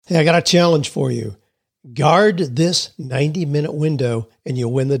Hey, I got a challenge for you. Guard this 90-minute window and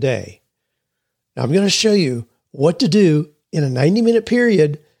you'll win the day. Now, I'm going to show you what to do in a 90-minute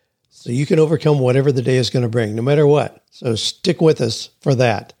period so you can overcome whatever the day is going to bring, no matter what. So stick with us for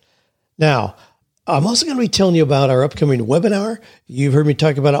that. Now, I'm also going to be telling you about our upcoming webinar. You've heard me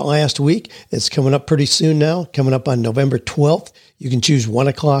talk about it last week. It's coming up pretty soon now, coming up on November 12th. You can choose 1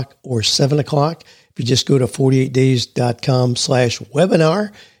 o'clock or 7 o'clock. If you just go to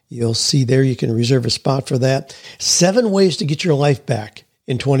 48days.com/webinar, you'll see there you can reserve a spot for that. 7 ways to get your life back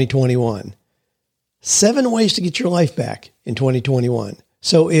in 2021. 7 ways to get your life back in 2021.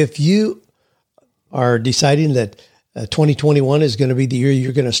 So if you are deciding that 2021 is going to be the year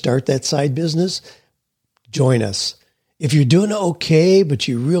you're going to start that side business, join us. If you're doing okay, but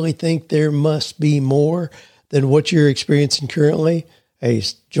you really think there must be more than what you're experiencing currently, hey,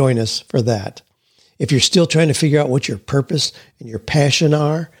 join us for that. If you're still trying to figure out what your purpose and your passion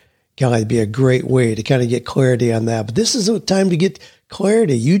are, God, it'd be a great way to kind of get clarity on that. But this is a time to get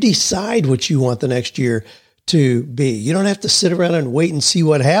clarity. You decide what you want the next year to be. You don't have to sit around and wait and see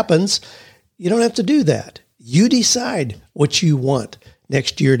what happens. You don't have to do that. You decide what you want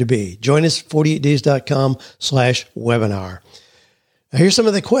next year to be. Join us at 48days.com/webinar. Now, here's some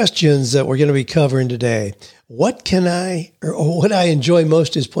of the questions that we're going to be covering today. What I enjoy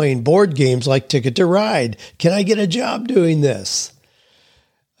most is playing board games like Ticket to Ride. Can I get a job doing this?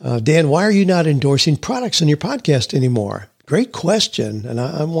 Dan, why are you not endorsing products on your podcast anymore? Great question. And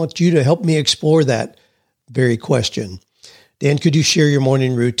I want you to help me explore that very question. Dan, could you share your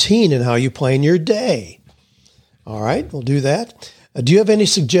morning routine and how you plan your day? All right, we'll do that. Do you have any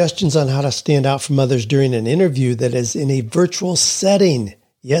suggestions on how to stand out from others during an interview that is in a virtual setting?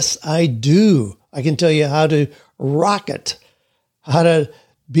 Yes, I do. I can tell you how to rock it, how to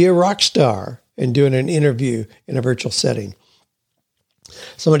be a rock star in doing an interview in a virtual setting.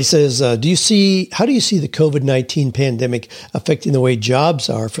 Somebody says, how do you see the COVID-19 pandemic affecting the way jobs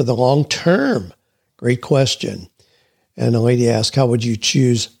are for the long term? Great question. And a lady asked, how would you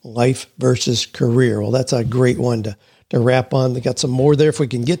choose life versus career? Well, that's a great one to wrap on. They got some more there if we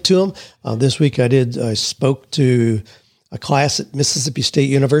can get to them. This week I spoke to a class at Mississippi State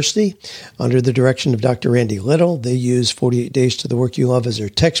University under the direction of Dr. Randy Little. They use 48 Days to the Work You Love as their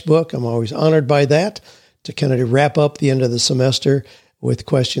textbook. I'm always honored by that to kind of wrap up the end of the semester with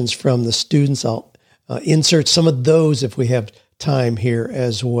questions from the students. I'll insert some of those if we have time here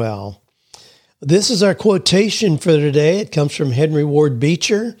as well. This is our quotation for today. It comes from Henry Ward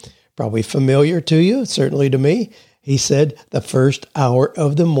Beecher, probably familiar to you, certainly to me. He said, the first hour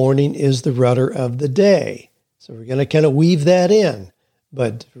of the morning is the rudder of the day. So we're going to kind of weave that in.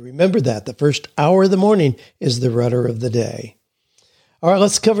 But remember that, the first hour of the morning is the rudder of the day. All right,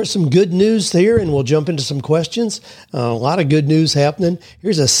 let's cover some good news here, and we'll jump into some questions. A lot of good news happening.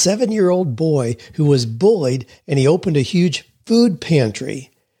 Here's a 7-year-old boy who was bullied, and he opened a huge food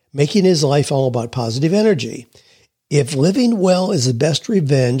pantry, making his life all about positive energy. If living well is the best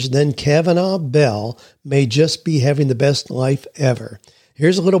revenge, then Kavanaugh Bell may just be having the best life ever.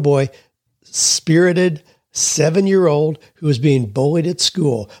 Here's a little boy, spirited 7-year-old who was being bullied at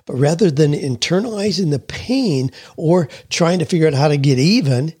school, but rather than internalizing the pain or trying to figure out how to get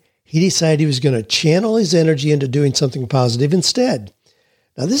even, he decided he was going to channel his energy into doing something positive instead.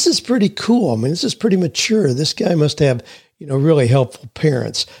 Now, this is pretty cool. I mean, this is pretty mature. This guy must have, really helpful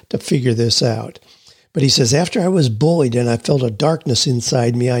parents to figure this out. But he says, after I was bullied and I felt a darkness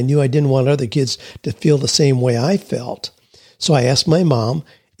inside me, I knew I didn't want other kids to feel the same way I felt. So I asked my mom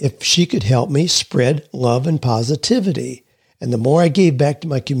if she could help me spread love and positivity. And the more I gave back to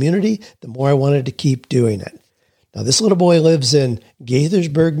my community, the more I wanted to keep doing it. Now, this little boy lives in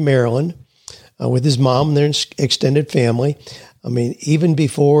Gaithersburg, Maryland, with his mom and their extended family. I mean, even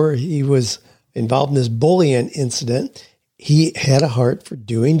before he was involved in this bullying incident, he had a heart for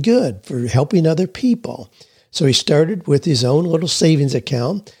doing good, for helping other people. So he started with his own little savings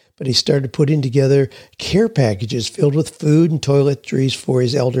account, but he started putting together care packages filled with food and toiletries for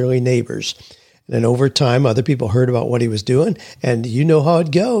his elderly neighbors. And then over time, other people heard about what he was doing, and you know how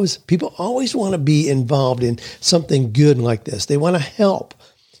it goes. People always want to be involved in something good like this. They want to help.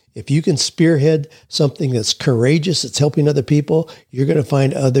 If you can spearhead something that's courageous, that's helping other people, you're going to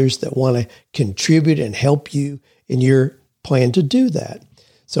find others that want to contribute and help you in your plan to do that.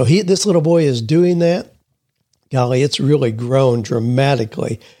 So this little boy is doing that. Golly, it's really grown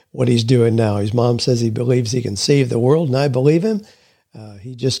dramatically what he's doing now. His mom says he believes he can save the world, and I believe him.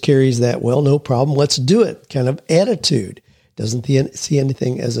 He just carries that, well, no problem, let's do it kind of attitude. Doesn't see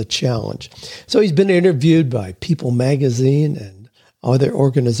anything as a challenge. So he's been interviewed by People Magazine and other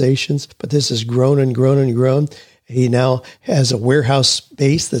organizations, but this has grown and grown and grown. He now has a warehouse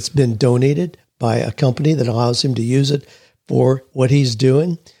space that's been donated by a company that allows him to use it for what he's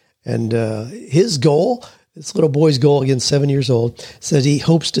doing. And his goal, this little boy's goal, again, 7 years old, says he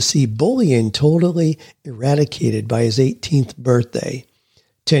hopes to see bullying totally eradicated by his 18th birthday,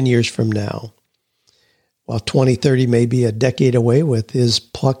 10 years from now. While 2030 may be a decade away, with his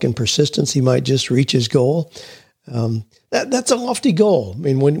pluck and persistence, he might just reach his goal. That's a lofty goal. I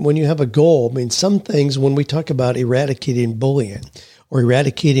mean, when you have a goal, I mean, some things, when we talk about eradicating bullying or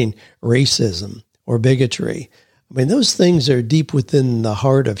eradicating racism or bigotry, I mean, those things are deep within the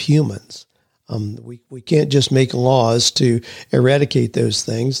heart of humans. We can't just make laws to eradicate those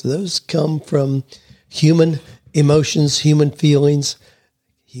things. Those come from human emotions, human feelings,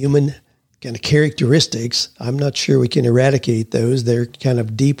 human kind of characteristics. I'm not sure we can eradicate those. They're kind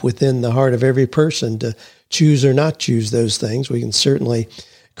of deep within the heart of every person to choose or not choose those things. We can certainly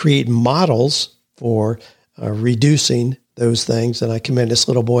create models for reducing those things. And I commend this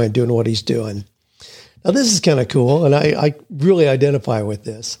little boy on doing what he's doing. Now, this is kind of cool, and I really identify with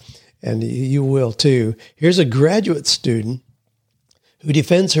this, and you will too. Here's a graduate student who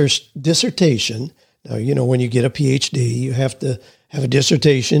defends her dissertation. Now, you know, when you get a PhD, you have to have a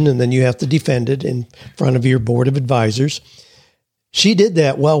dissertation, and then you have to defend it in front of your board of advisors. She did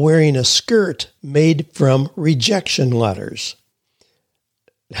that while wearing a skirt made from rejection letters.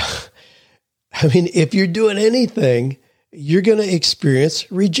 I mean, if you're doing anything, you're going to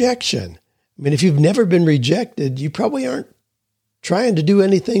experience rejection. I mean, if you've never been rejected, you probably aren't trying to do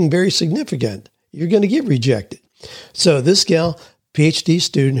anything very significant. You're going to get rejected. So this gal, PhD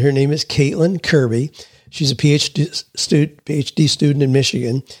student, her name is Caitlin Kirby. She's a PhD student in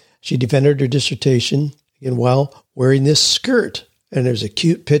Michigan. She defended her dissertation again while wearing this skirt. And there's a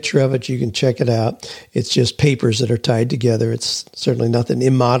cute picture of it. You can check it out. It's just papers that are tied together. It's certainly nothing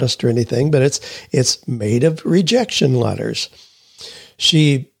immodest or anything, but it's made of rejection letters.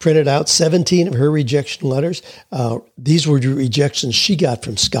 She printed out 17 of her rejection letters. These were rejections she got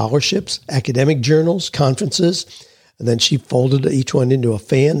from scholarships, academic journals, conferences. And then she folded each one into a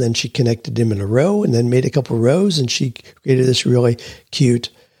fan. Then she connected them in a row and then made a couple rows. And she created this really cute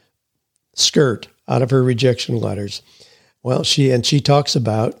skirt out of her rejection letters. Well, she talks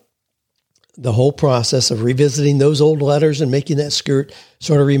about the whole process of revisiting those old letters and making that skirt.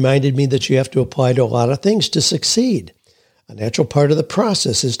 Sort of reminded me that you have to apply to a lot of things to succeed. A natural part of the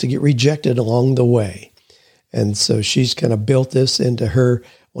process is to get rejected along the way. And so she's kind of built this into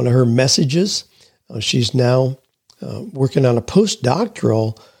one of her messages. She's now working on a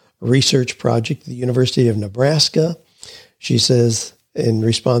postdoctoral research project at the University of Nebraska. She says, in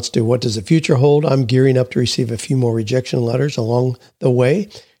response to what does the future hold, I'm gearing up to receive a few more rejection letters along the way.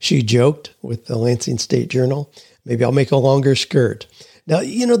 She joked with the Lansing State Journal, maybe I'll make a longer skirt. Now,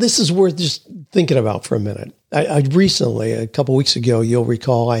 you know, this is worth just thinking about for a minute. I recently, a couple weeks ago, you'll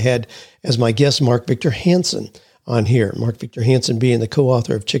recall, I had as my guest Mark Victor Hansen on here. Mark Victor Hansen being the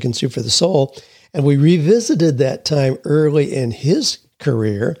co-author of Chicken Soup for the Soul. And we revisited that time early in his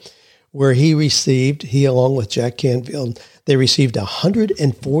career where he along with Jack Canfield, they received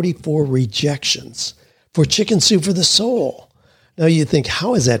 144 rejections for Chicken Soup for the Soul. Now you think,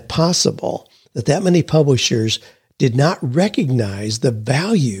 how is that possible that many publishers did not recognize the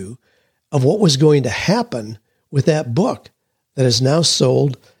value of what was going to happen with that book that has now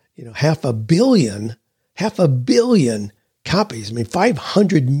sold, half a billion copies. I mean,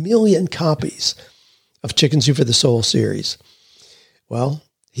 500 million copies of Chicken Soup for the Soul series. Well,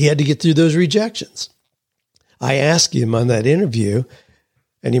 he had to get through those rejections. I asked him on that interview,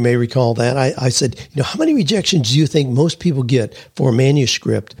 and you may recall that, I said, how many rejections do you think most people get for a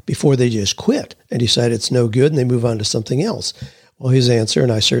manuscript before they just quit and decide it's no good and they move on to something else? Well, his answer,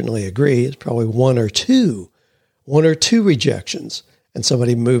 and I certainly agree, is probably one or two rejections, and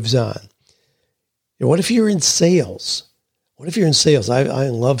somebody moves on. What if you're in sales? I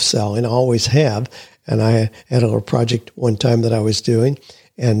love selling, I always have, and I had a little project one time that I was doing,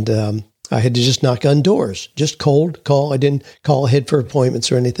 and I had to just knock on doors, just cold call. I didn't call ahead for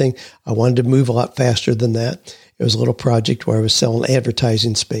appointments or anything. I wanted to move a lot faster than that. It was a little project where I was selling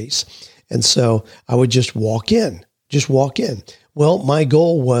advertising space. And so I would just walk in. Well, my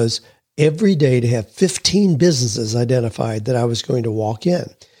goal was every day to have 15 businesses identified that I was going to walk in,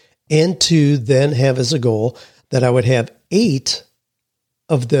 and to then have as a goal that I would have 8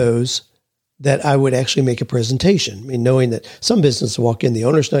 of those that I would actually make a presentation. I mean, knowing that some businesses walk in, the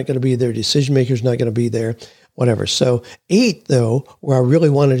owner's not going to be there, decision maker's not going to be there, whatever. So 8, though, where I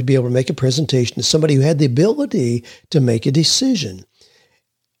really wanted to be able to make a presentation to somebody who had the ability to make a decision.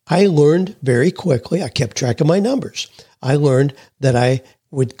 I learned very quickly, I kept track of my numbers. I learned that I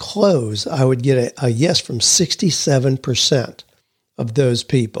would close, I would get a yes from 67% of those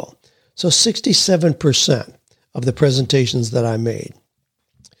people. So 67% of the presentations that I made,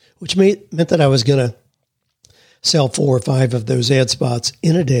 which meant that I was going to sell 4 or 5 of those ad spots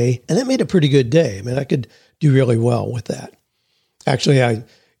in a day. And that made a pretty good day. I mean, I could do really well with that. Actually,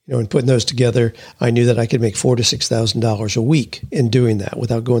 in putting those together, I knew that I could make $4,000 to $6,000 a week in doing that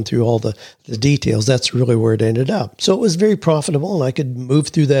without going through all the details. That's really where it ended up. So it was very profitable and I could move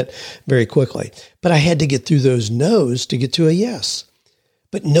through that very quickly. But I had to get through those no's to get to a yes.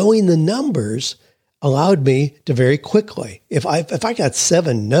 But knowing the numbers allowed me to very quickly. If I got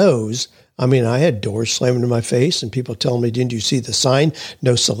 7 no's, I mean, I had doors slamming in my face and people telling me, didn't you see the sign?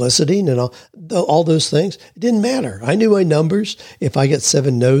 No soliciting and all those things. It didn't matter. I knew my numbers. If I get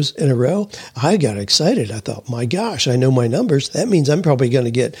 7 no's in a row, I got excited. I thought, my gosh, I know my numbers. That means I'm probably going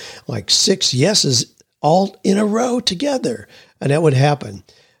to get like 6 yeses all in a row together. And that would happen.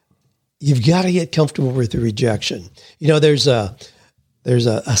 You've got to get comfortable with the rejection. There's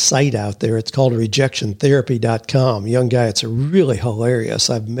a site out there. It's called rejectiontherapy.com. Young guy, it's really hilarious.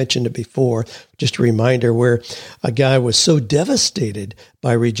 I've mentioned it before. Just a reminder where a guy was so devastated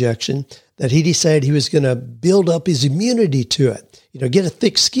by rejection that he decided he was going to build up his immunity to it. Get a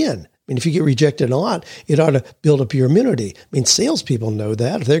thick skin. I mean, if you get rejected a lot, it ought to build up your immunity. I mean, salespeople know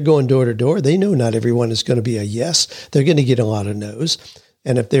that. If they're going door to door, they know not everyone is going to be a yes. They're going to get a lot of no's.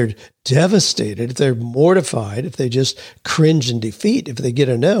 And if they're devastated, if they're mortified, if they just cringe in defeat, if they get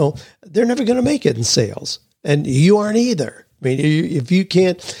a no, they're never going to make it in sales. And you aren't either. I mean, if you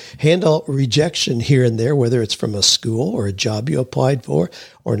can't handle rejection here and there, whether it's from a school or a job you applied for,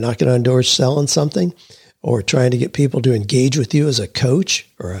 or knocking on doors selling something, or trying to get people to engage with you as a coach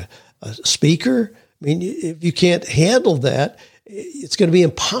or a speaker, I mean, if you can't handle that, it's going to be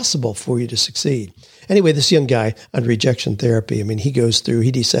impossible for you to succeed. Anyway, this young guy on rejection therapy, I mean, he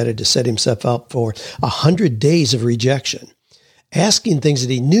decided to set himself up for 100 days of rejection, asking things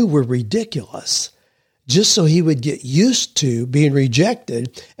that he knew were ridiculous, just so he would get used to being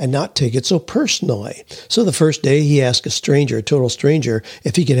rejected and not take it so personally. So the first day he asked a total stranger,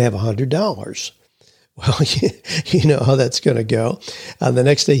 if he could have $100. Well, you know how that's going to go. The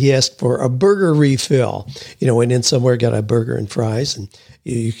next day he asked for a burger refill. Went in somewhere, got a burger and fries, and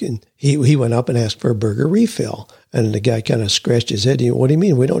he went up and asked for a burger refill. And the guy kind of scratched his head. What do you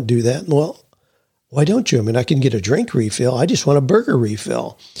mean? We don't do that. Well, why don't you? I mean, I can get a drink refill. I just want a burger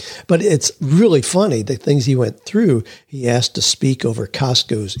refill. But it's really funny, the things he went through. He asked to speak over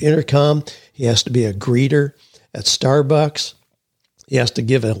Costco's intercom. He asked to be a greeter at Starbucks. He asked to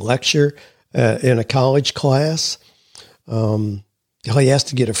give a lecture in a college class. He asked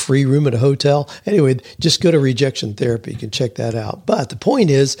to get a free room at a hotel. Anyway, just go to Rejection Therapy. You can check that out. But the point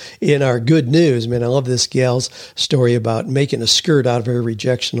is, in our good news, man, I love this gal's story about making a skirt out of her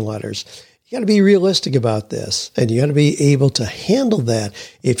rejection letters. You got to be realistic about this, and you got to be able to handle that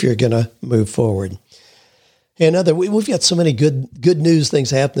if you're going to move forward. And we've got so many good news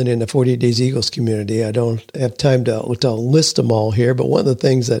things happening in the 48 Days Eagles community. I don't have time to list them all here, but one of the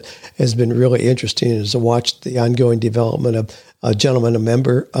things that has been really interesting is to watch the ongoing development of a gentleman, a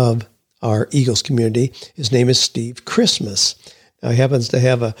member of our Eagles community. His name is Steve Christmas. Now, he happens to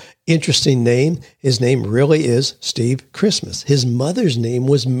have an interesting name. His name really is Steve Christmas. His mother's name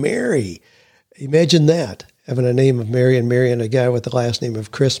was Mary. Imagine that. Having a name of Mary and a guy with the last name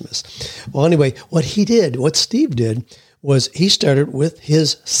of Christmas. Well, anyway, what Steve did was he started with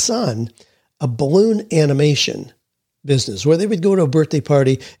his son a balloon animation business where they would go to a birthday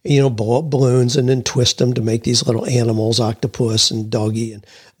party, blow up balloons and then twist them to make these little animals, octopus and doggy and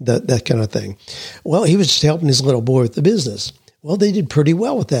that kind of thing. Well, he was just helping his little boy with the business. Well, they did pretty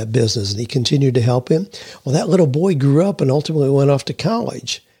well with that business and he continued to help him. Well, that little boy grew up and ultimately went off to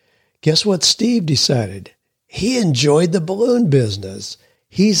college. Guess what Steve decided? He enjoyed the balloon business.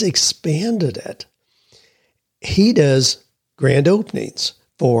 He's expanded it. He does grand openings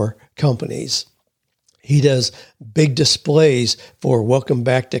for companies. He does big displays for welcome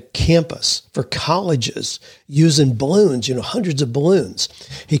back to campus, for colleges, using balloons, hundreds of balloons.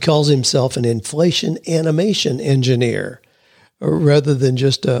 He calls himself an inflation animation engineer rather than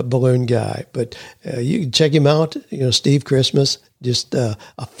just a balloon guy. But you can check him out, Steve Christmas. Just a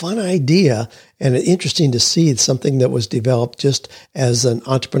fun idea and interesting to see. It's something that was developed just as an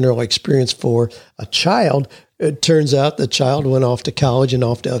entrepreneurial experience for a child. It turns out the child went off to college and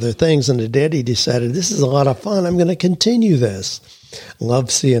off to other things, and the daddy decided, this is a lot of fun. I'm going to continue this. Love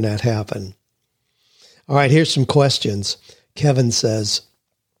seeing that happen. All right, here's some questions. Kevin says,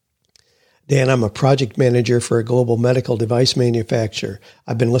 Dan, I'm a project manager for a global medical device manufacturer.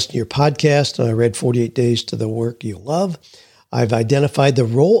 I've been listening to your podcast, and I read 48 Days to the Work You Love. I've identified the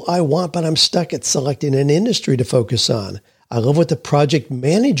role I want, but I'm stuck at selecting an industry to focus on. I love what the project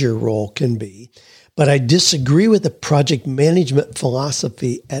manager role can be, but I disagree with the project management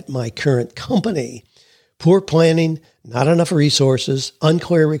philosophy at my current company. Poor planning, not enough resources,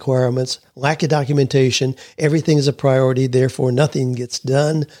 unclear requirements, lack of documentation, everything is a priority, therefore nothing gets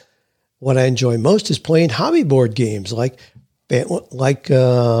done. What I enjoy most is playing hobby board games like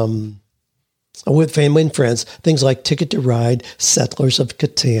with family and friends, things like Ticket to Ride, Settlers of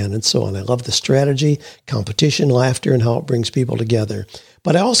Catan, and so on. I love the strategy, competition, laughter, and how it brings people together.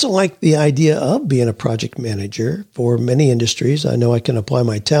 But I also like the idea of being a project manager for many industries. I know I can apply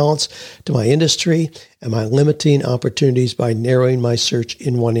my talents to my industry. Am I limiting opportunities by narrowing my search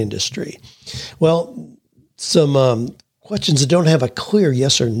in one industry? Well, some questions that don't have a clear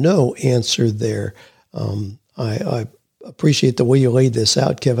yes or no answer there. I appreciate the way you laid this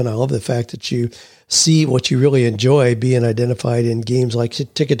out, Kevin. I love the fact that you see what you really enjoy being identified in games like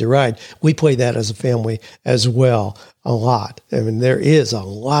Ticket to Ride. We play that as a family as well a lot. I mean, there is a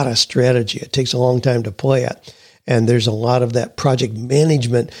lot of strategy. It takes a long time to play it. And there's a lot of that project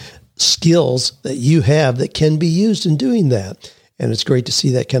management skills that you have that can be used in doing that. And it's great to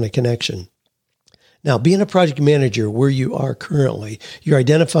see that kind of connection. Now, being a project manager where you are currently, you're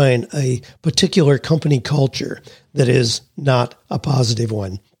identifying a particular company culture that is not a positive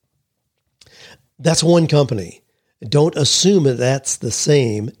one. That's one company. Don't assume that that's the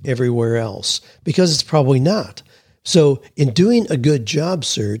same everywhere else, because it's probably not. So in doing a good job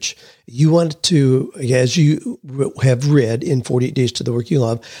search, you want to, as you have read in 48 Days to the Work You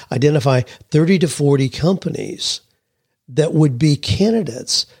Love, identify 30 to 40 companies that would be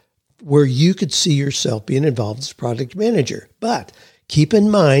candidates where you could see yourself being involved as a project manager. But keep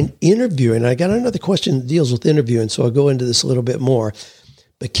in mind, interviewing, I got another question that deals with interviewing, so I'll go into this a little bit more.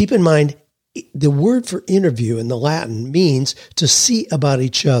 But keep in mind, the word for interview in the Latin means to see about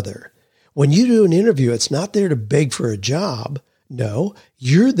each other. When you do an interview, it's not there to beg for a job. No,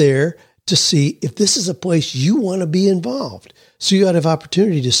 you're there to see if this is a place you want to be involved. So you ought to have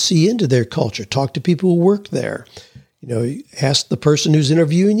opportunity to see into their culture, talk to people who work there. You know, ask the person who's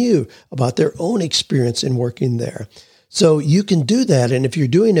interviewing you about their own experience in working there. So you can do that. And if you're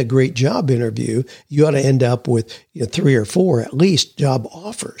doing a great job interview, you ought to end up with 3 or 4 at least job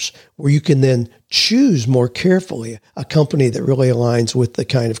offers where you can then choose more carefully a company that really aligns with the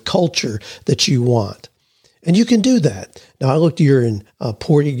kind of culture that you want. And you can do that. Now, I looked here in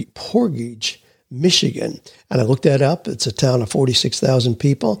Portage, Michigan, and I looked that up. It's a town of 46,000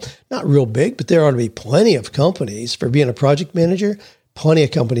 people. Not real big, but there ought to be plenty of companies for being a project manager. Plenty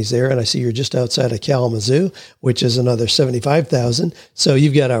of companies there. And I see you're just outside of Kalamazoo, which is another 75,000. So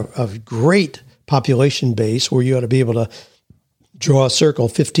you've got a great population base where you ought to be able to draw a circle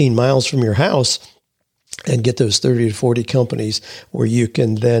 15 miles from your house and get those 30 to 40 companies where you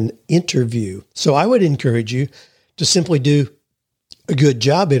can then interview. So I would encourage you to simply do a good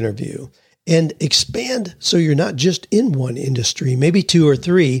job interview and expand so you're not just in one industry, maybe 2 or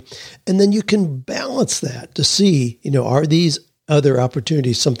 3, and then you can balance that to see, are these other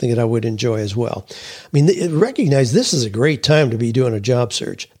opportunities something that I would enjoy as well? I mean, recognize this is a great time to be doing a job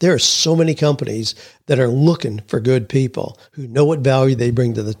search. There are so many companies that are looking for good people who know what value they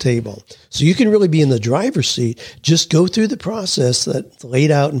bring to the table. So you can really be in the driver's seat. Just go through the process that's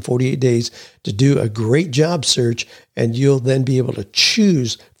laid out in 48 days to do a great job search, and you'll then be able to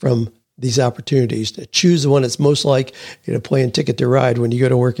choose from these opportunities, to choose the one that's most like, playing Ticket to Ride when you go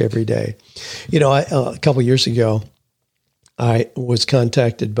to work every day. A couple of years ago, I was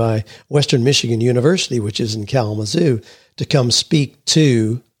contacted by Western Michigan University, which is in Kalamazoo, to come speak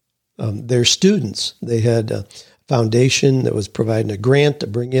to their students. They had a foundation that was providing a grant to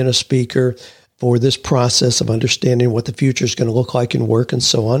bring in a speaker for this process of understanding what the future is going to look like in work and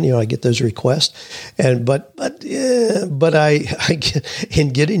so on. I get those requests, but I get, in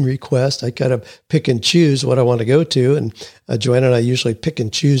getting requests, I kind of pick and choose what I want to go to, and Joanna and I usually pick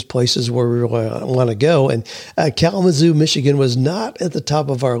and choose places where we really want to go. And Kalamazoo, Michigan, was not at the top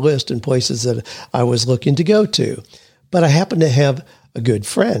of our list in places that I was looking to go to, but I happen to have a good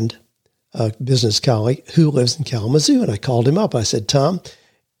friend, a business colleague who lives in Kalamazoo, and I called him up. I said, Tom,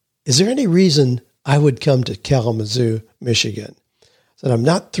 is there any reason I would come to Kalamazoo, Michigan? I said, I'm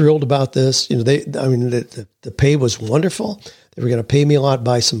not thrilled about this. The pay was wonderful. They were going to pay me a lot,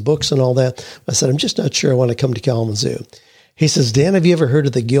 buy some books and all that. I said, I'm just not sure I want to come to Kalamazoo. He says, Dan, have you ever heard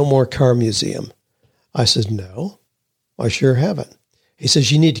of the Gilmore Car Museum? I said, no, I sure haven't. He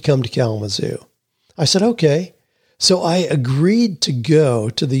says, you need to come to Kalamazoo. I said, okay. So I agreed to go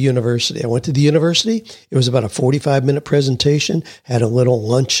to the university. I went to the university. It was about a 45-minute presentation, had a little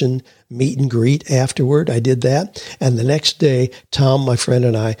luncheon meet and greet afterward. I did that. And the next day, Tom, my friend,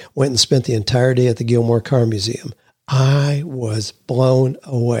 and I went and spent the entire day at the Gilmore Car Museum. I was blown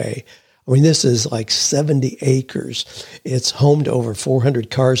away. I mean, this is like 70 acres. It's home to over 400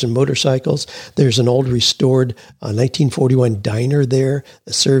 cars and motorcycles. There's an old restored 1941 diner there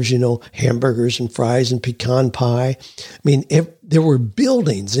that serves, hamburgers and fries and pecan pie. I mean, there were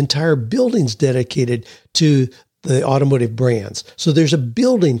buildings, entire buildings dedicated to the automotive brands. So there's a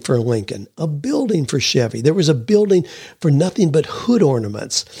building for Lincoln, a building for Chevy. There was a building for nothing but hood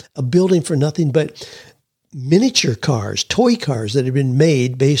ornaments, a building for nothing but miniature cars, toy cars that had been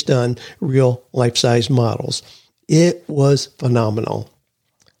made based on real life-size models. It was phenomenal.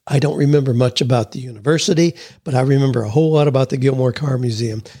 I don't remember much about the university, but I remember a whole lot about the Gilmore Car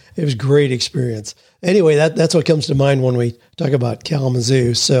Museum. It was a great experience. Anyway, that's what comes to mind when we talk about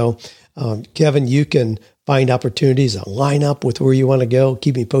Kalamazoo. So, Kevin, you can find opportunities and line up with where you want to go.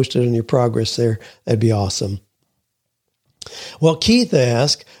 Keep me posted on your progress there. That'd be awesome. Well, Keith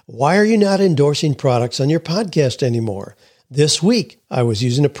asked, why are you not endorsing products on your podcast anymore? This week, I was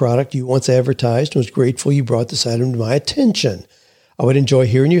using a product you once advertised and was grateful you brought this item to my attention. I would enjoy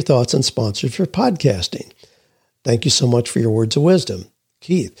hearing your thoughts on sponsors for podcasting. Thank you so much for your words of wisdom.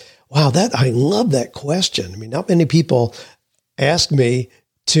 Keith, wow, I love that question. I mean, not many people ask me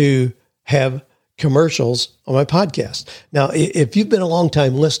to have commercials on my podcast. Now, if you've been a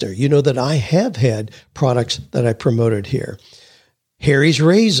long-time listener, you know that I have had products that I promoted here. Harry's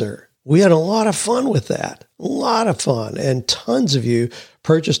Razor. We had a lot of fun with that. A lot of fun. And tons of you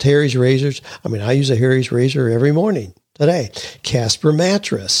purchased Harry's Razors. I mean, I use a Harry's Razor every morning today. Casper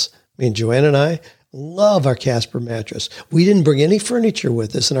Mattress. I mean, Joanne and I love our Casper mattress. We didn't bring any furniture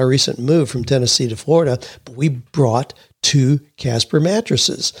with us in our recent move from Tennessee to Florida, but we brought 2 Casper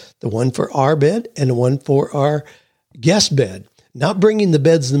mattresses, the one for our bed and the one for our guest bed. Not bringing the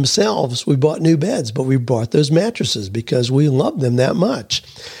beds themselves, we bought new beds, but we bought those mattresses because we love them that much.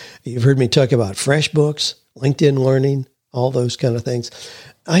 You've heard me talk about FreshBooks, LinkedIn Learning, all those kind of things.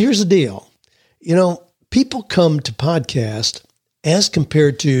 Now, here's the deal. People come to podcast as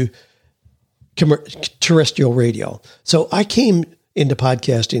compared to terrestrial radio. So I came into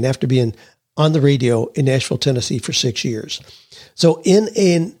podcasting after being on the radio in Nashville, Tennessee for 6 years. So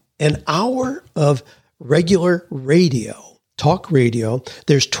in an hour of regular radio, talk radio,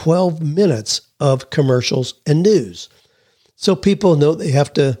 there's 12 minutes of commercials and news. So people know they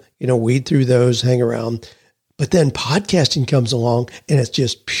have to, weed through those, hang around. But then podcasting comes along and it's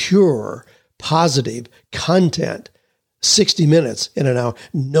just pure, positive content, 60 minutes in an hour,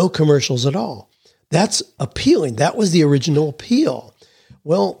 no commercials at all. That's appealing. That was the original appeal.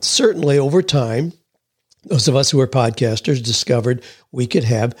 Well, certainly over time, those of us who are podcasters discovered we could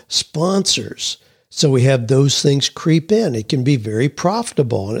have sponsors. So we have those things creep in. It can be very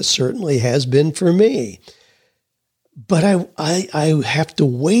profitable, and it certainly has been for me. But I have to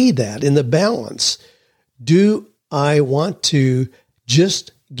weigh that in the balance. Do I want to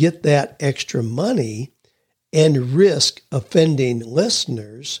just get that extra money and risk offending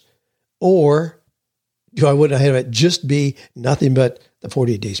listeners, or do I want to have it just be nothing but the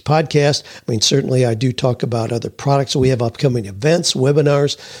 48 Days podcast? I mean, certainly I do talk about other products. We have upcoming events,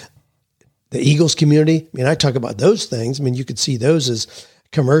 webinars, the Eagles community. I mean, I talk about those things. I mean, you could see those as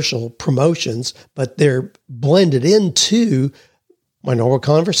commercial promotions, but they're blended into my normal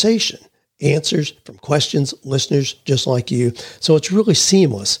conversation, answers from questions, listeners just like you. So it's really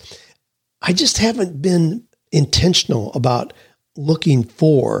seamless. I just haven't been intentional about looking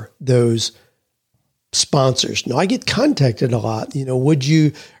for those sponsors. Now, I get contacted a lot. Would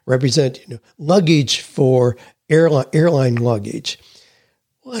you represent luggage for airline luggage?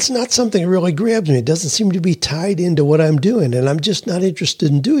 Well, that's not something that really grabs me. It doesn't seem to be tied into what I'm doing, and I'm just not interested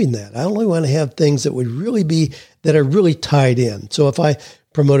in doing that. I only want to have things that are really tied in. So if I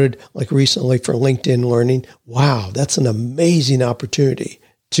promoted, like recently for LinkedIn Learning, wow, that's an amazing opportunity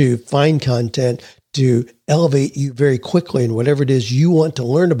to find content to elevate you very quickly in whatever it is you want to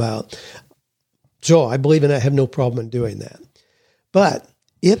learn about. So I believe in that. I have no problem in doing that. But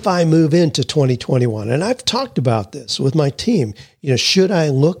if I move into 2021, and I've talked about this with my team, should I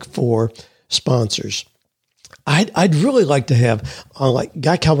look for sponsors? I'd really like to have like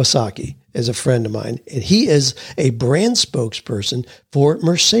Guy Kawasaki as a friend of mine, and he is a brand spokesperson for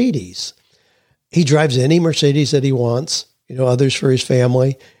Mercedes. He drives any Mercedes that he wants, others for his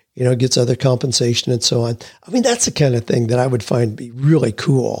family, gets other compensation and so on. I mean, that's the kind of thing that I would find be really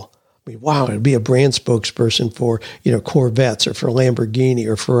cool. I mean, wow, it'd be a brand spokesperson for, Corvettes or for Lamborghini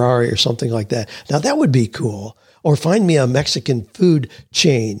or Ferrari or something like that. Now that would be cool. Or find me a Mexican food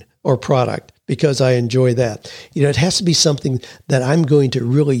chain or product because I enjoy that. It has to be something that I'm going to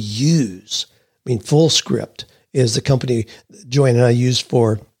really use. I mean, Fullscript is the company Joanne and I use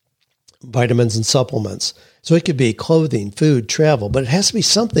for vitamins and supplements. So it could be clothing, food, travel, but it has to be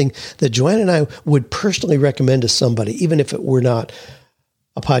something that Joanne and I would personally recommend to somebody, even if it were not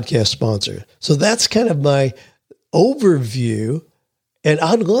a podcast sponsor. So that's kind of my overview. And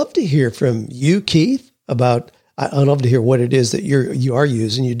I'd love to hear from you, Keith, I'd love to hear what it is that you are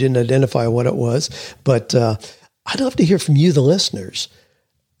using. You didn't identify what it was, but I'd love to hear from you, the listeners,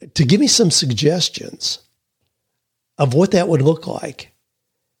 to give me some suggestions of what that would look like.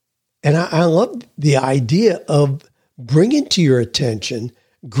 And I love the idea of bringing to your attention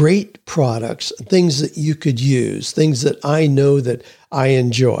great products, things that you could use, things that I know that I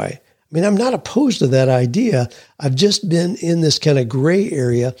enjoy. I mean, I'm not opposed to that idea. I've just been in this kind of gray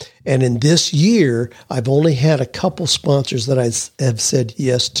area. And in this year, I've only had a couple sponsors that I have said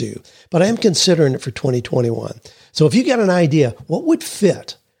yes to. But I am considering it for 2021. So if you got an idea, what would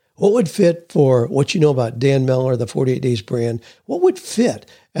fit? What would fit for what you know about Dan Miller, the 48 Days brand? What would fit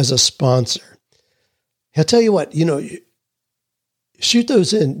as a sponsor? I'll tell you what, shoot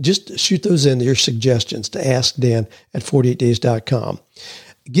those in. Just shoot those in, your suggestions, to askdan@48days.com.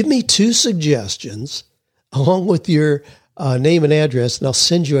 Give me 2 suggestions along with your name and address, and I'll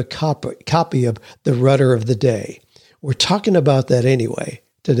send you a copy of the Rudder of the Day. We're talking about that anyway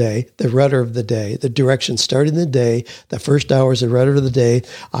today, the Rudder of the Day, the direction starting the day, the first hour is the Rudder of the Day.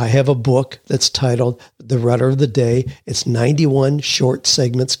 I have a book that's titled The Rudder of the Day. It's 91 short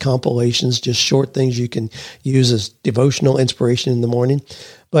segments, compilations, just short things you can use as devotional inspiration in the morning.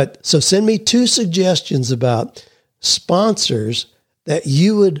 So send me 2 suggestions about sponsors that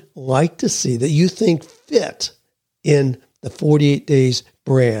you would like to see, that you think fit in the 48 Days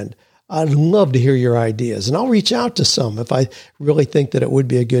brand. I'd love to hear your ideas, and I'll reach out to some. If I really think that it would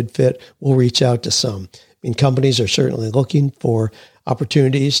be a good fit, we'll reach out to some. I mean, companies are certainly looking for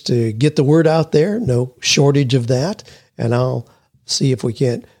opportunities to get the word out there. No shortage of that. And I'll see if we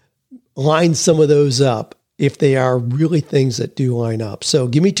can't line some of those up if they are really things that do line up. So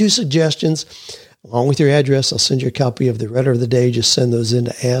give me 2 suggestions. Along with your address, I'll send you a copy of the Rudder of the Day. Just send those in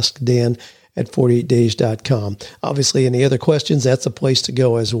to askdan@48days.com. Obviously, any other questions, that's a place to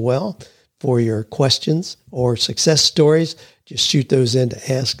go as well for your questions or success stories. Just shoot those in to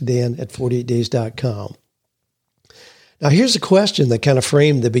askdan@48days.com. Now, here's a question that kind of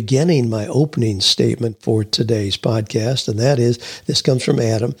framed the beginning, my opening statement for today's podcast, and that is, this comes from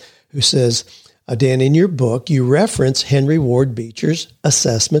Adam, who says, Dan, in your book, you reference Henry Ward Beecher's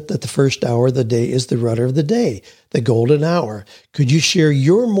assessment that the first hour of the day is the rudder of the day, the golden hour. Could you share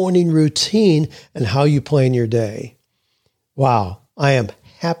your morning routine and how you plan your day? Wow, I am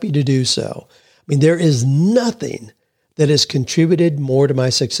happy to do so. I mean, there is nothing that has contributed more to my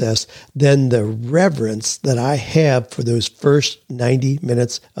success than the reverence that I have for those first 90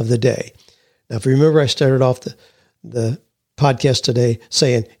 minutes of the day. Now, if you remember, I started off the podcast today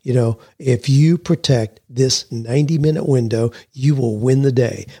saying, if you protect this 90-minute window, you will win the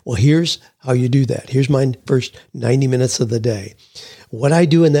day. Well, here's how you do that. Here's my first 90 minutes of the day. What I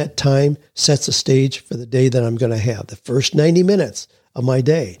do in that time sets the stage for the day that I'm going to have, the first 90 minutes of my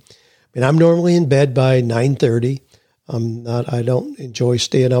day. I mean, I'm normally in bed by 9:30. I don't enjoy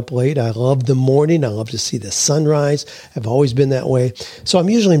staying up late. I love the morning. I love to see the sunrise. I've always been that way. So I'm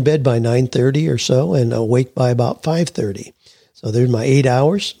usually in bed by 9:30 or so and awake by about 5:30. So there's my 8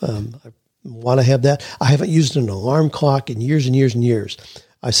 hours. I want to have that. I haven't used an alarm clock in years and years and years.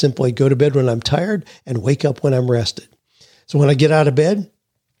 I simply go to bed when I'm tired and wake up when I'm rested. So when I get out of bed,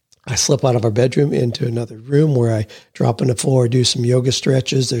 I slip out of our bedroom into another room where I drop on the floor, do some yoga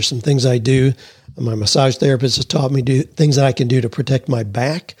stretches. There's some things I do. My massage therapist has taught me things that I can do to protect my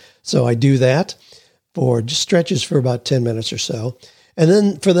back. So I do that for just stretches for about 10 minutes or so. And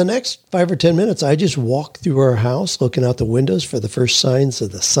then for the next 5 or 10 minutes, I just walk through our house, looking out the windows for the first signs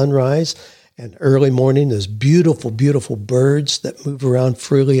of the sunrise and early morning. Those beautiful, beautiful birds that move around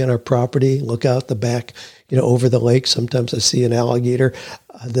freely on our property. Look out the back, over the lake. Sometimes I see an alligator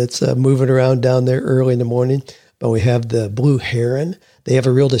that's moving around down there early in the morning. But we have the blue heron. They have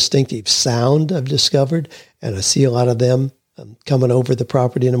a real distinctive sound, I've discovered, and I see a lot of them coming over the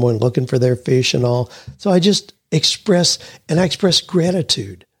property in the morning looking for their fish and all. So I just express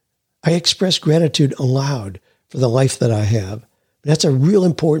gratitude. I express gratitude aloud for the life that I have, That's a real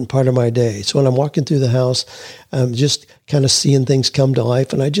important part of my day. So when I'm walking through the house, I'm just kind of seeing things come to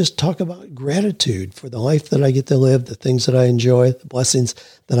life. And I just talk about gratitude for the life that I get to live, the things that I enjoy, the blessings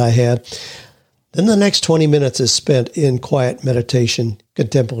that I have. Then the next 20 minutes is spent in quiet meditation,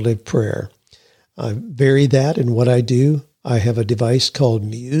 contemplative prayer. I vary that in what I do. I have a device called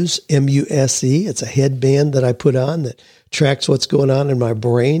Muse, M-U-S-E. It's a headband that I put on that tracks what's going on in my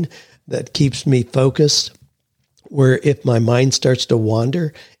brain, that keeps me focused, where if my mind starts to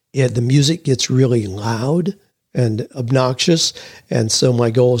wander, the music gets really loud and obnoxious. And so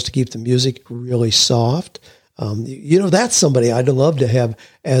my goal is to keep the music really soft. That's somebody I'd love to have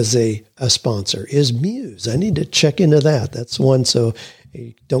as a sponsor is Muse. I need to check into that. That's one. So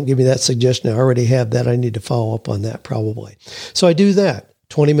don't give me that suggestion. I already have that. I need to follow up on that probably. So I do that,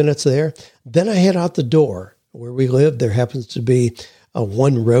 20 minutes there. Then I head out the door. Where we live, there happens to be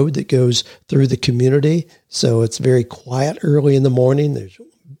one road that goes through the community. So it's very quiet early in the morning. There's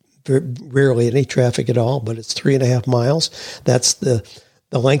rarely any traffic at all, but it's 3.5 miles. That's the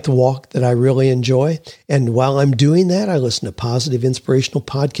length of walk that I really enjoy. And while I'm doing that, I listen to positive, inspirational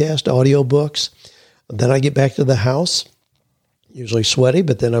podcasts, audiobooks. Then I get back to the house, usually sweaty,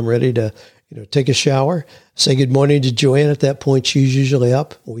 but then I'm ready to take a shower, say good morning to Joanne. At that point, she's usually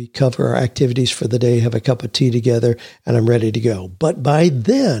up. We cover our activities for the day, have a cup of tea together, and I'm ready to go. But by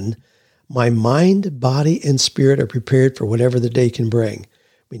then, my mind, body, and spirit are prepared for whatever the day can bring.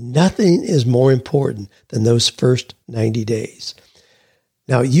 I mean, nothing is more important than those first 90 days.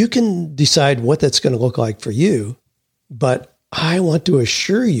 Now, you can decide what that's going to look like for you, but I want to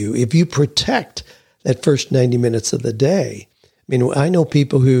assure you, if you protect that first 90 minutes of the day, I know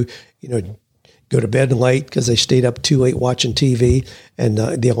people who, go to bed late because they stayed up too late watching TV, and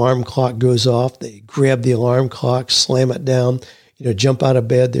the alarm clock goes off. They grab the alarm clock, slam it down, jump out of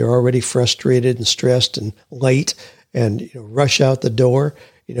bed. They're already frustrated and stressed and late, and rush out the door,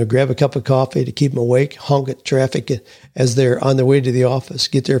 grab a cup of coffee to keep them awake, honk at traffic as they're on their way to the office,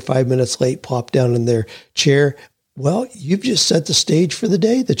 get there 5 minutes late, plop down in their chair. Well, you've just set the stage for the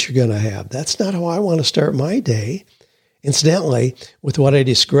day that you're going to have. That's not how I want to start my day. Incidentally, with what I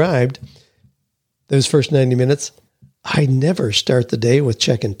described, those first 90 minutes, I never start the day with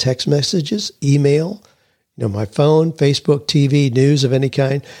checking text messages, email, my phone, Facebook, TV, news of any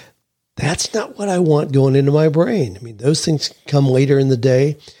kind. That's not what I want going into my brain. Those things come later in the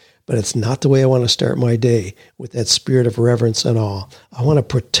day, but it's not the way I want to start my day, with that spirit of reverence and awe. I want to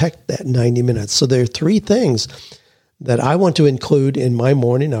protect that 90 minutes. So there are 3 things that I want to include in my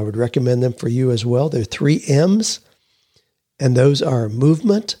morning. I would recommend them for you as well. There are 3 M's. And those are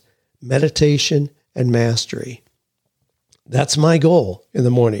movement, meditation, and mastery. That's my goal in the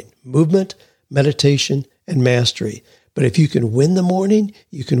morning. Movement, meditation, and mastery. But if you can win the morning,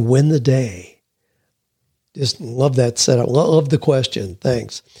 you can win the day. Just love that setup. Love the question.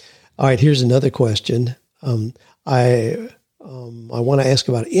 Thanks. All right, here's another question. I want to ask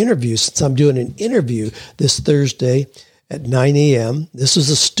about interviews, since I'm doing an interview this Thursday at 9 a.m. This is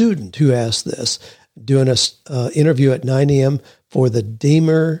a student who asked this. Doing an interview at 9 a.m. for the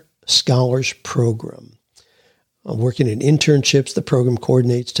Damer Scholars Program. I'm working in internships. The program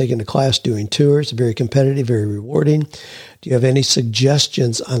coordinates taking a class, doing tours. Very competitive, very rewarding. Do you have any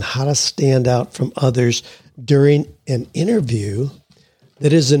suggestions on how to stand out from others during an interview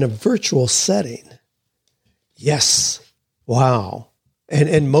that is in a virtual setting? Yes. Wow.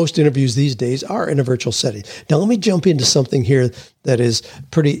 And most interviews these days are in a virtual setting. Now, let me jump into something here that is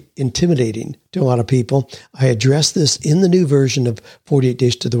pretty intimidating to a lot of people. I addressed this in the new version of 48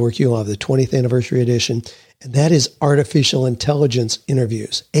 Days to the Work You Love, the 20th anniversary edition, and that is artificial intelligence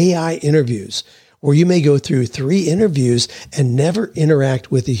interviews, AI interviews, where you may go through 3 interviews and never interact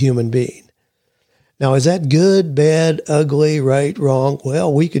with a human being. Now, is that good, bad, ugly, right, wrong?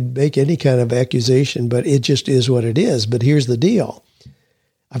 Well, we could make any kind of accusation, but it just is what it is. But here's the deal.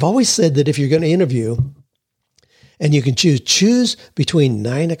 I've always said that if you're going to interview, and you can choose between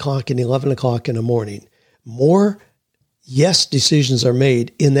 9 o'clock and 11 o'clock in the morning, more yes decisions are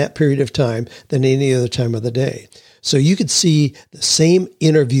made in that period of time than any other time of the day. So you could see the same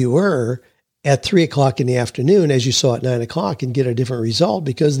interviewer at 3 o'clock in the afternoon as you saw at 9 o'clock and get a different result,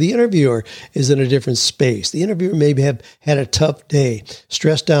 because the interviewer is in a different space. The interviewer maybe have had a tough day,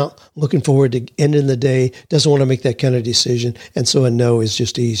 stressed out, looking forward to ending the day, doesn't want to make that kind of decision, and so a no is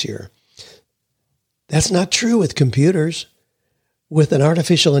just easier. That's not true with computers. With an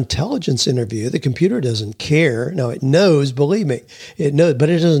artificial intelligence interview, the computer doesn't care. Now, it knows, believe me, it knows, but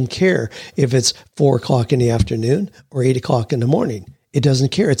it doesn't care if it's 4 o'clock in the afternoon or 8 o'clock in the morning. It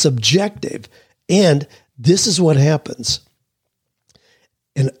doesn't care. It's objective. And this is what happens.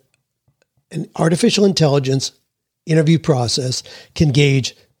 An artificial intelligence interview process can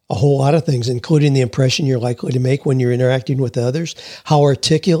gauge a whole lot of things, including the impression you're likely to make when you're interacting with others, how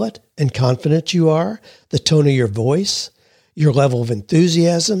articulate and confident you are, the tone of your voice, your level of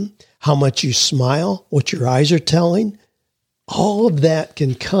enthusiasm, how much you smile, what your eyes are telling. All of that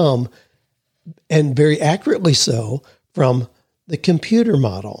can come, and very accurately so, from the computer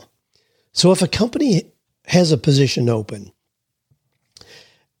model. So if a company has a position open,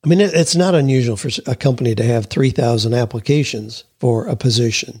 I mean, it's not unusual for a company to have 3,000 applications for a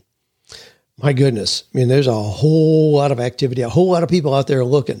position. My goodness. I mean, there's a whole lot of activity, a whole lot of people out there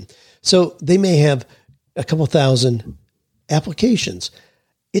looking. So they may have a couple thousand applications.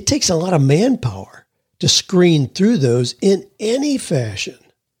 It takes a lot of manpower to screen through those in any fashion,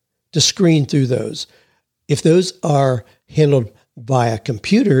 to screen through those. If those are handled by a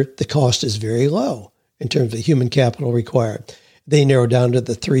computer, the cost is very low in terms of human capital required. They narrow down to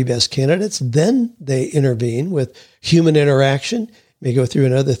the 3 best candidates. Then they intervene with human interaction, may go through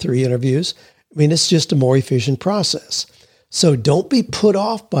another 3 interviews. I mean, it's just a more efficient process. So don't be put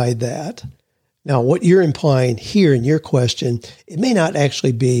off by that. Now, what you're implying here in your question, it may not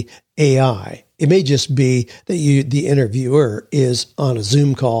actually be AI. It may just be that the interviewer, is on a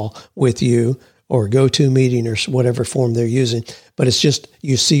Zoom call with you or a GoToMeeting or whatever form they're using. But it's just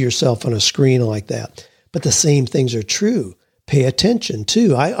you see yourself on a screen like that. But the same things are true. Pay attention,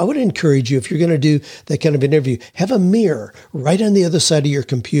 too. I would encourage you, if you're going to do that kind of interview, have a mirror right on the other side of your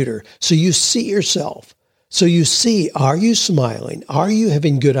computer so you see yourself. So you see, are you smiling? Are you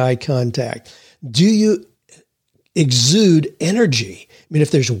having good eye contact? Do you exude energy? I mean,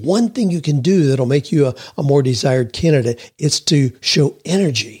 if there's one thing you can do that'll make you a more desired candidate, it's to show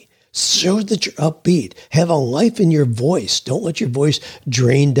energy. Show that you're upbeat. Have a life in your voice. Don't let your voice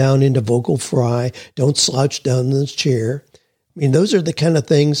drain down into vocal fry. Don't slouch down in the chair. I mean, those are the kind of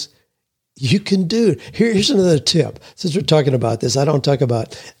things you can do. Here's another tip. Since we're talking about this, I don't talk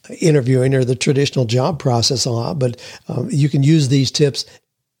about interviewing or the traditional job process a lot, but you can use these tips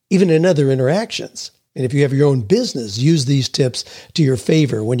even in other interactions. And if you have your own business, use these tips to your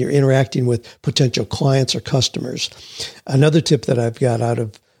favor when you're interacting with potential clients or customers. Another tip that I've got out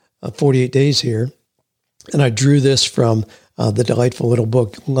of 48 Days here, and I drew this from the delightful little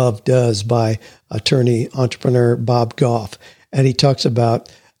book, Love Does, by attorney, entrepreneur Bob Goff. And he talks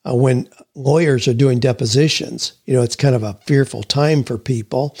about when lawyers are doing depositions, it's kind of a fearful time for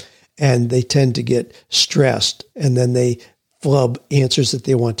people, and they tend to get stressed, and then they flub answers that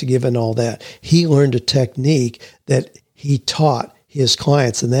they want to give and all that. He learned a technique that he taught his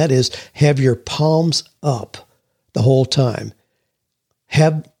clients, and that is have your palms up the whole time.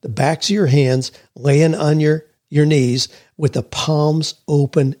 Have the backs of your hands laying on your knees with the palms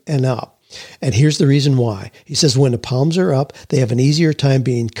open and up. And here's the reason why. He says when the palms are up, they have an easier time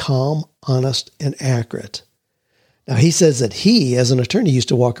being calm, honest, and accurate. Now, he says that he, as an attorney, used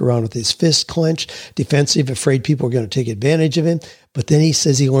to walk around with his fists clenched, defensive, afraid people were going to take advantage of him. But then he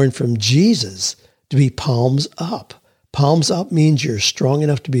says he learned from Jesus to be palms up. Palms up means you're strong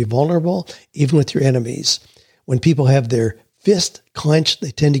enough to be vulnerable, even with your enemies. When people have their fist clenched,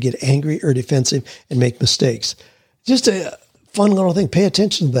 they tend to get angry or defensive and make mistakes. Just a fun little thing. Pay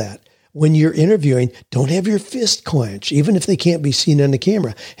attention to that. When you're interviewing, don't have your fist clenched, even if they can't be seen on the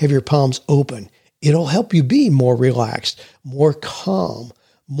camera. Have your palms open. It'll help you be more relaxed, more calm,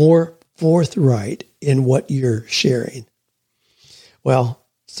 more forthright in what you're sharing. Well,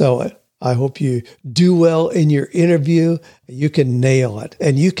 so I hope you do well in your interview. You can nail it,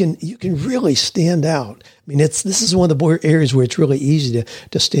 and you can really stand out. I mean, this is one of the areas where it's really easy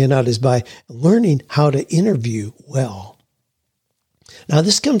to stand out, is by learning how to interview well. Now,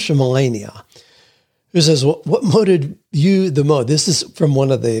 this comes from Melania, who says, what motivated you the most? This is from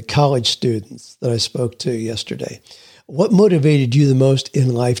one of the college students that I spoke to yesterday. What motivated you the most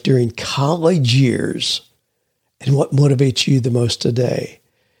in life during college years? And what motivates you the most today?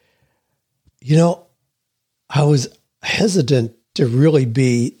 I was hesitant to really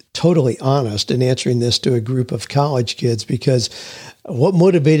be totally honest in answering this to a group of college kids, because what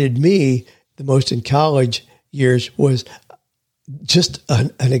motivated me the most in college years was just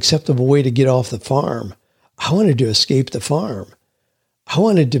an acceptable way to get off the farm. I wanted to escape the farm. I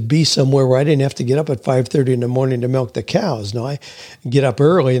wanted to be somewhere where I didn't have to get up at 5:30 in the morning to milk the cows. No, I get up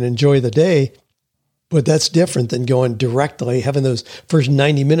early and enjoy the day, but that's different than going directly, having those first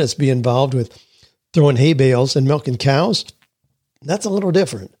 90 minutes be involved with throwing hay bales and milking cows. That's a little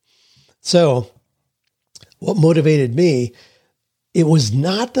different. So what motivated me, it was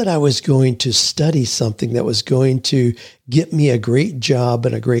not that I was going to study something that was going to get me a great job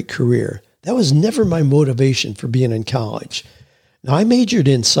and a great career. That was never my motivation for being in college. Now, I majored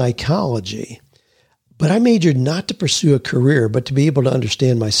in psychology, But I majored not to pursue a career, but to be able to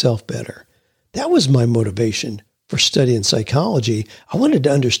understand myself better. That was my motivation for studying psychology. I wanted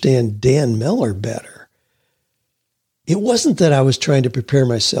to understand Dan Miller better. It wasn't that I was trying to prepare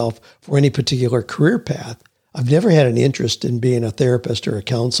myself for any particular career path. I've never had an interest in being a therapist or a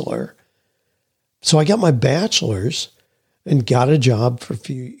counselor. So I got my bachelor's and got a job for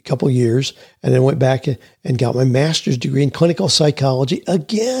a couple of years, and then went back and got my master's degree in clinical psychology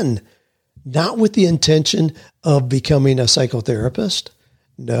again, not with the intention of becoming a psychotherapist,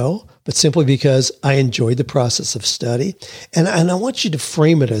 no, but simply because I enjoyed the process of study. And I want you to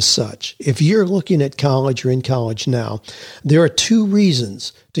frame it as such. If you're looking at college or in college now, there are two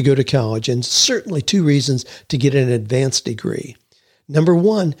reasons to go to college, and certainly two reasons to get an advanced degree. Number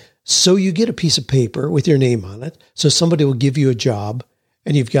one, so you get a piece of paper with your name on it, so somebody will give you a job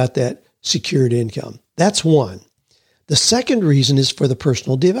and you've got that secured income. That's one. The second reason is for the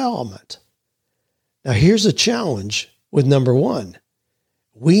personal development. Now, here's a challenge with number one.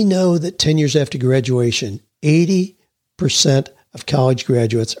 We know that 10 years after graduation, 80% of college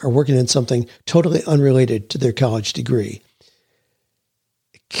graduates are working in something totally unrelated to their college degree.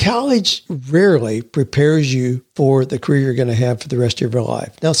 College rarely prepares you for the career you're going to have for the rest of your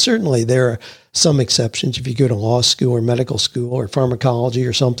life. Now, certainly there are some exceptions. If you go to law school or medical school or pharmacology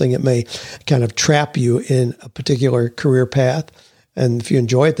or something, it may kind of trap you in a particular career path. And if you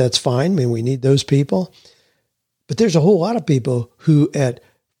enjoy it, that's fine. I mean, we need those people. But there's a whole lot of people who at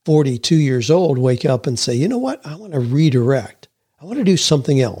 42 years old wake up and say, you know what, I want to redirect. I want to do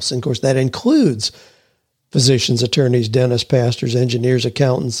something else. And of course, that includes physicians, attorneys, dentists, pastors, engineers,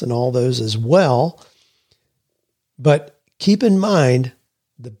 accountants, and all those as well. But keep in mind,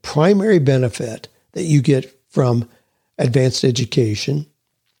 the primary benefit that you get from advanced education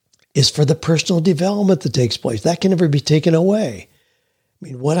is for the personal development that takes place. That can never be taken away. I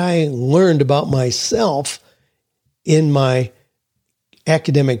mean, what I learned about myself in my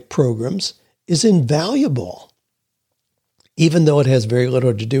academic programs is invaluable, even though it has very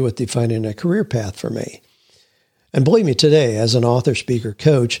little to do with defining a career path for me. And believe me, today, as an author, speaker,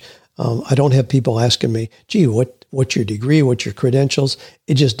 coach, I don't have people asking me, gee, what's your degree? What's your credentials?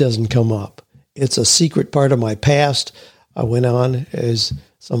 It just doesn't come up. It's a secret part of my past. I went on, as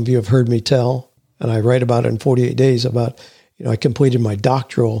some of you have heard me tell, and I write about it in 48 Days about, I completed my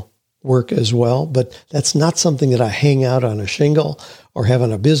doctoral work as well, but that's not something that I hang out on a shingle or have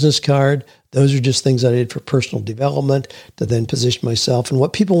on a business card. Those are just things I did for personal development to then position myself. And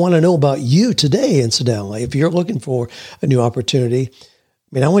what people want to know about you today, incidentally, if you're looking for a new opportunity. I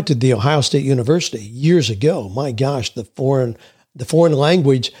mean, I went to the Ohio State University years ago. My gosh, the foreign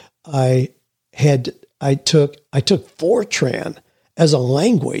language I took Fortran as a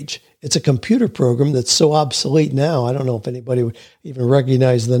language. It's a computer program that's so obsolete now. I don't know if anybody would even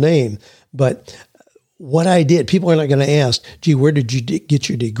recognize the name. But what I did, people are not going to ask, gee, where did you get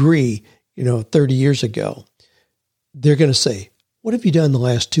your degree, 30 years ago? They're going to say, what have you done the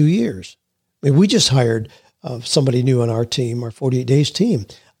last 2 years? I mean, we just hired somebody new on our team, our 48 Days team.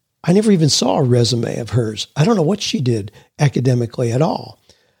 I never even saw a resume of hers. I don't know what she did academically at all.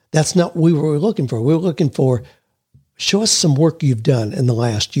 That's not what we were looking for. We were looking for, show us some work you've done in the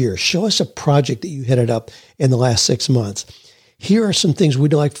last year. Show us a project that you headed up in the last 6 months. Here are some things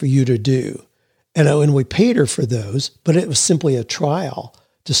we'd like for you to do. And we paid her for those, but it was simply a trial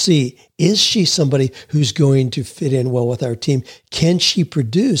to see, is she somebody who's going to fit in well with our team? Can she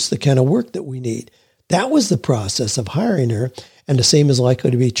produce the kind of work that we need? That was the process of hiring her, and the same is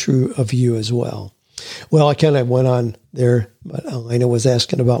likely to be true of you as well. Well, I kind of went on there, but Elena was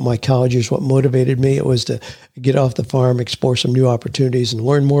asking about my college years. What motivated me? It was to get off the farm, explore some new opportunities, and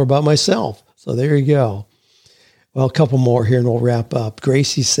learn more about myself. So there you go. Well, a couple more here and we'll wrap up.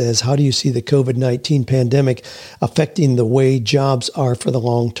 Gracie says, how do you see the COVID-19 pandemic affecting the way jobs are for the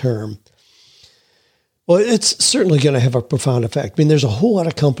long term? Well, it's certainly going to have a profound effect. I mean, there's a whole lot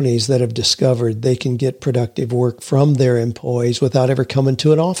of companies that have discovered they can get productive work from their employees without ever coming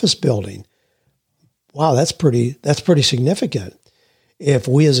to an office building. Wow, that's pretty significant. If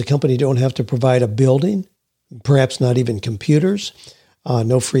we as a company don't have to provide a building, perhaps not even computers,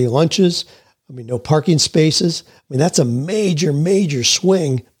 no free lunches, no parking spaces. That's a major, major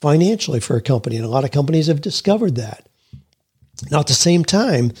swing financially for a company. And a lot of companies have discovered that. Now, at the same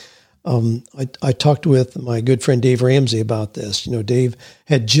time, I talked with my good friend Dave Ramsey about this. Dave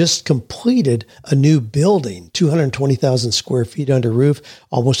had just completed a new building, 220,000 square feet under roof,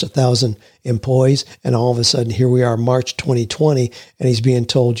 almost 1,000 employees. And all of a sudden, here we are, March 2020, and he's being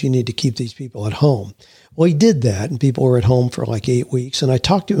told you need to keep these people at home. Well, he did that, and people were at home for like 8 weeks. And I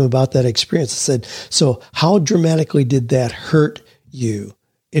talked to him about that experience. I said, so how dramatically did that hurt you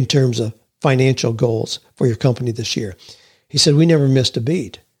in terms of financial goals for your company this year? He said, we never missed a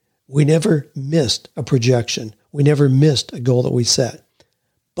beat. We never missed a projection. We never missed a goal that we set.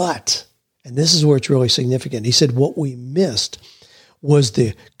 But, and this is where it's really significant, he said what we missed was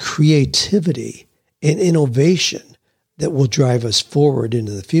the creativity and innovation that will drive us forward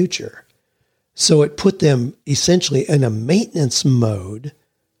into the future. So it put them essentially in a maintenance mode,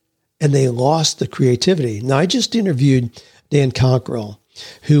 and they lost the creativity. Now, I just interviewed Dan Cockrell,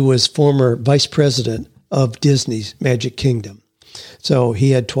 who was former vice president of Disney's Magic Kingdom. So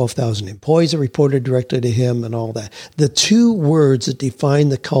he had 12,000 employees that reported directly to him and all that. The two words that define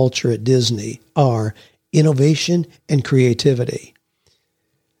the culture at Disney are innovation and creativity.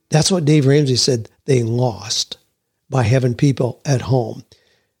 That's what Dave Ramsey said they lost by having people at home.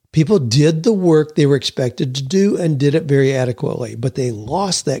 People did the work they were expected to do and did it very adequately, but they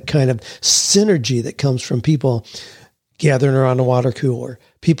lost that kind of synergy that comes from people gathering around a water cooler,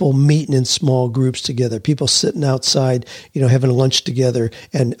 people meeting in small groups together, people sitting outside, having lunch together,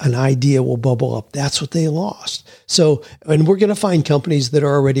 and an idea will bubble up. That's what they lost. So, and we're going to find companies that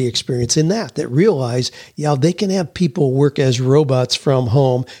are already experiencing that realize, they can have people work as robots from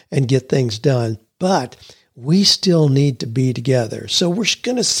home and get things done, but we still need to be together. So we're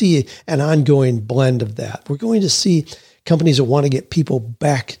going to see an ongoing blend of that. We're going to see companies that want to get people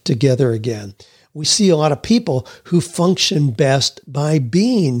back together again. We see a lot of people who function best by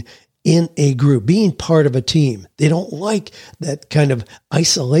being in a group, being part of a team. They don't like that kind of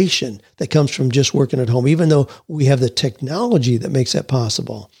isolation that comes from just working at home, even though we have the technology that makes that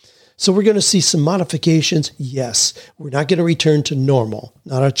possible. So we're going to see some modifications. Yes, we're not going to return to normal,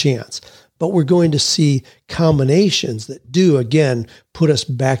 not a chance. But we're going to see combinations that do, again, put us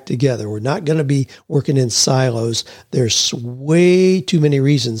back together. We're not going to be working in silos. There's way too many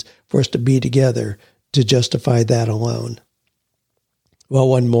reasons for us to be together to justify that alone. Well,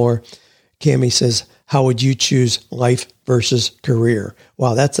 one more. Cammie says, how would you choose life versus career?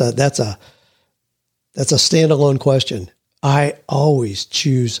 Wow, that's a standalone question. I always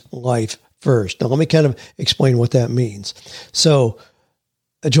choose life first. Now, let me kind of explain what that means. So,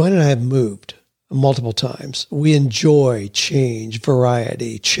 Joanne and I have moved multiple times. We enjoy change,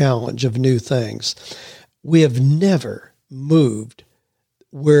 variety, challenge of new things. We have never moved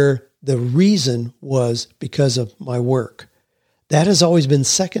where the reason was because of my work. That has always been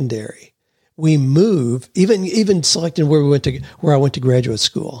secondary. We move, even selecting where I went to graduate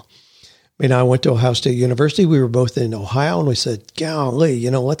school. I went to Ohio State University. We were both in Ohio, and we said, golly,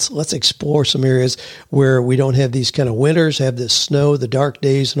 let's explore some areas where we don't have these kind of winters, have this snow, the dark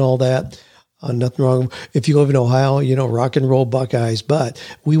days and all that. Nothing wrong. If you live in Ohio, rock and roll Buckeyes, but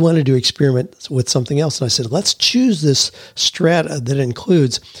we wanted to experiment with something else. And I said, let's choose this strata that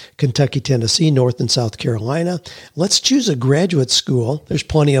includes Kentucky, Tennessee, North and South Carolina. Let's choose a graduate school. There's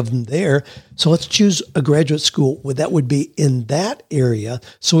plenty of them there. So let's choose a graduate school that would be in that area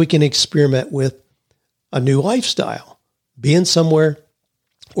so we can experiment with a new lifestyle, being somewhere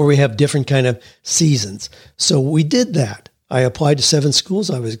where we have different kind of seasons. So we did that. I applied to 7 schools.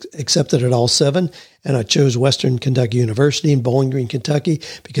 I was accepted at all 7, and I chose Western Kentucky University in Bowling Green, Kentucky,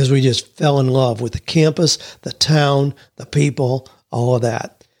 because we just fell in love with the campus, the town, the people, all of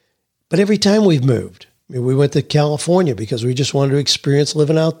that. But every time we've moved, we went to California because we just wanted to experience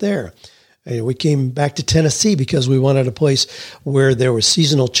living out there. And we came back to Tennessee because we wanted a place where there were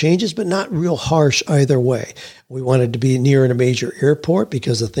seasonal changes, but not real harsh either way. We wanted to be near a major airport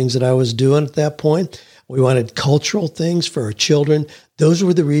because of the things that I was doing at that point. We wanted cultural things for our children. Those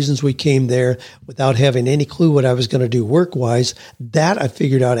were the reasons we came there without having any clue what I was going to do work-wise. That I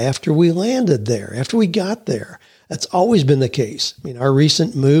figured out after we landed there, after we got there. That's always been the case. Our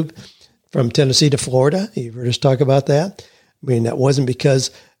recent move from Tennessee to Florida, you've heard us talk about that. That wasn't because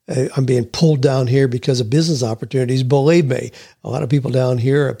I'm being pulled down here because of business opportunities. Believe me, a lot of people down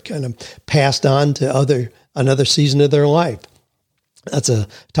here have kind of passed on to another season of their life. That's a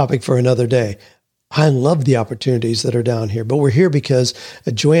topic for another day. I love the opportunities that are down here, but we're here because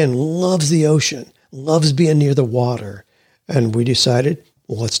Joanne loves the ocean, loves being near the water. And we decided,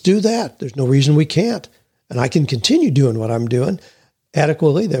 well, let's do that. There's no reason we can't. And I can continue doing what I'm doing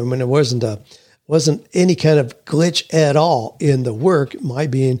adequately. There wasn't any kind of glitch at all in the work, my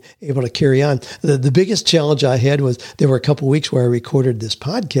being able to carry on. The biggest challenge I had was there were a couple of weeks where I recorded this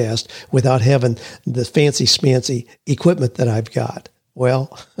podcast without having the fancy smancy equipment that I've got.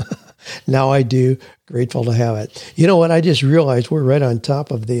 Well, now I do. Grateful to have it. You know what? I just realized we're right on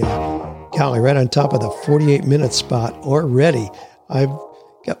top of the 48-minute spot already. I've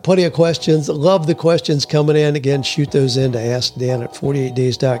got plenty of questions. Love the questions coming in. Again, shoot those in to AskDan at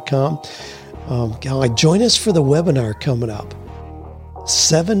 48days.com. Join us for the webinar coming up.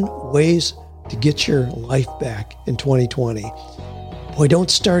 7 ways to get your life back in 2020. Boy,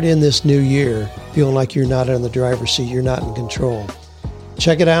 don't start in this new year feeling like you're not in the driver's seat, you're not in control.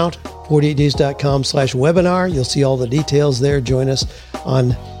 Check it out, 48days.com/webinar. You'll see all the details there. Join us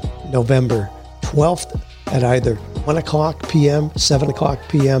on November 12th at either 1 o'clock p.m., 7 o'clock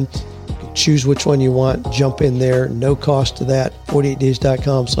p.m. You can choose which one you want. Jump in there. No cost to that.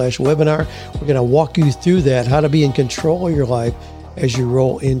 48days.com/webinar. We're going to walk you through that, how to be in control of your life as you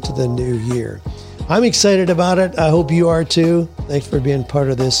roll into the new year. I'm excited about it. I hope you are too. Thanks for being part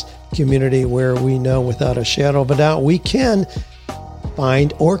of this community where we know without a shadow of a doubt we can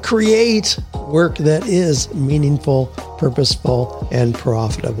find or create work that is meaningful, purposeful, and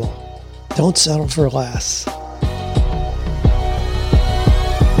profitable. Don't settle for less.